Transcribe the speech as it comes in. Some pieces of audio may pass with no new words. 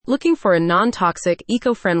Looking for a non-toxic,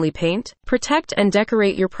 eco-friendly paint? Protect and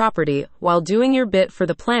decorate your property while doing your bit for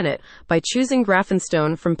the planet by choosing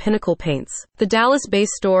Grafenstone from Pinnacle Paints. The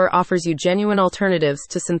Dallas-based store offers you genuine alternatives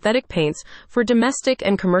to synthetic paints for domestic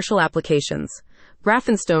and commercial applications.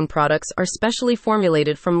 Grafenstone products are specially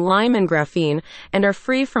formulated from lime and graphene and are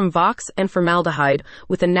free from VOX and formaldehyde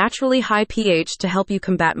with a naturally high pH to help you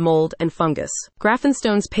combat mold and fungus.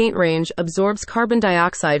 Grafenstone's paint range absorbs carbon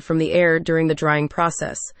dioxide from the air during the drying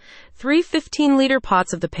process. 3 15-liter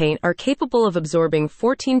pots of the paint are capable of absorbing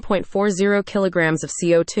 14.40 kilograms of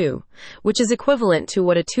CO2, which is equivalent to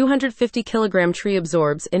what a 250-kilogram tree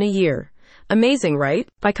absorbs in a year. Amazing, right?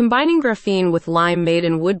 By combining graphene with lime made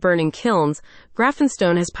in wood-burning kilns,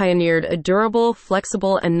 Grafenstone has pioneered a durable,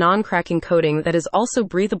 flexible, and non-cracking coating that is also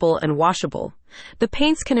breathable and washable. The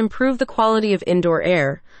paints can improve the quality of indoor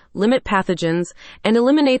air, limit pathogens, and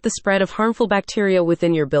eliminate the spread of harmful bacteria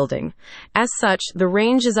within your building. As such, the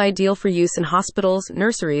range is ideal for use in hospitals,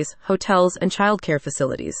 nurseries, hotels, and childcare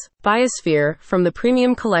facilities. Biosphere, from the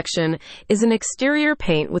Premium Collection, is an exterior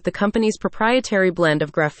paint with the company's proprietary blend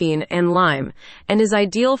of graphene and lime, and is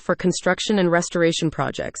ideal for construction and restoration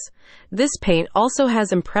projects. This paint also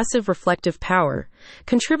has impressive reflective power,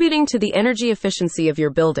 contributing to the energy efficiency of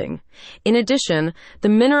your building. In addition, the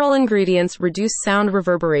mineral ingredients reduce sound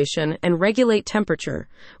reverberation and regulate temperature,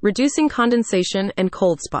 reducing condensation and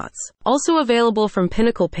cold spots. Also available from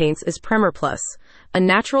Pinnacle Paints is Primer Plus, a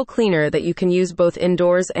natural cleaner that you can use both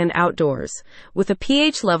indoors and outdoors. With a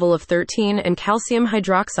pH level of 13 and calcium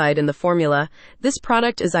hydroxide in the formula, this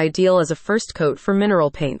product is ideal as a first coat for mineral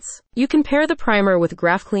paints. You can pair the primer with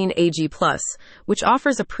GraphClean AG+, which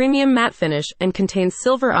offers a premium matte finish and contains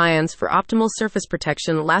silver ions for optimal surface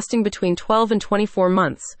protection lasting between 12 and 24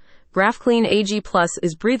 months. GraphClean AG+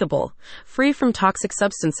 is breathable, free from toxic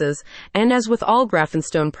substances, and as with all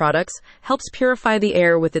Grafenstone products, helps purify the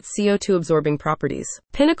air with its CO2-absorbing properties.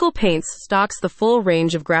 Pinnacle Paints stocks the full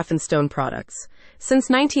range of Grafenstone products. Since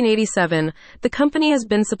 1987, the company has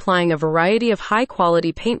been supplying a variety of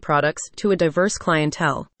high-quality paint products to a diverse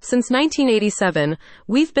clientele. Since 1987,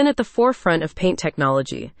 we've been at the forefront of paint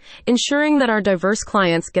technology, ensuring that our diverse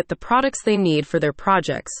clients get the products they need for their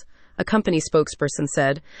projects. A company spokesperson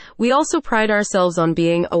said, "We also pride ourselves on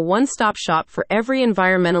being a one-stop shop for every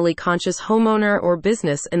environmentally conscious homeowner or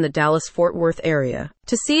business in the Dallas-Fort Worth area."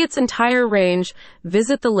 To see its entire range,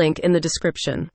 visit the link in the description.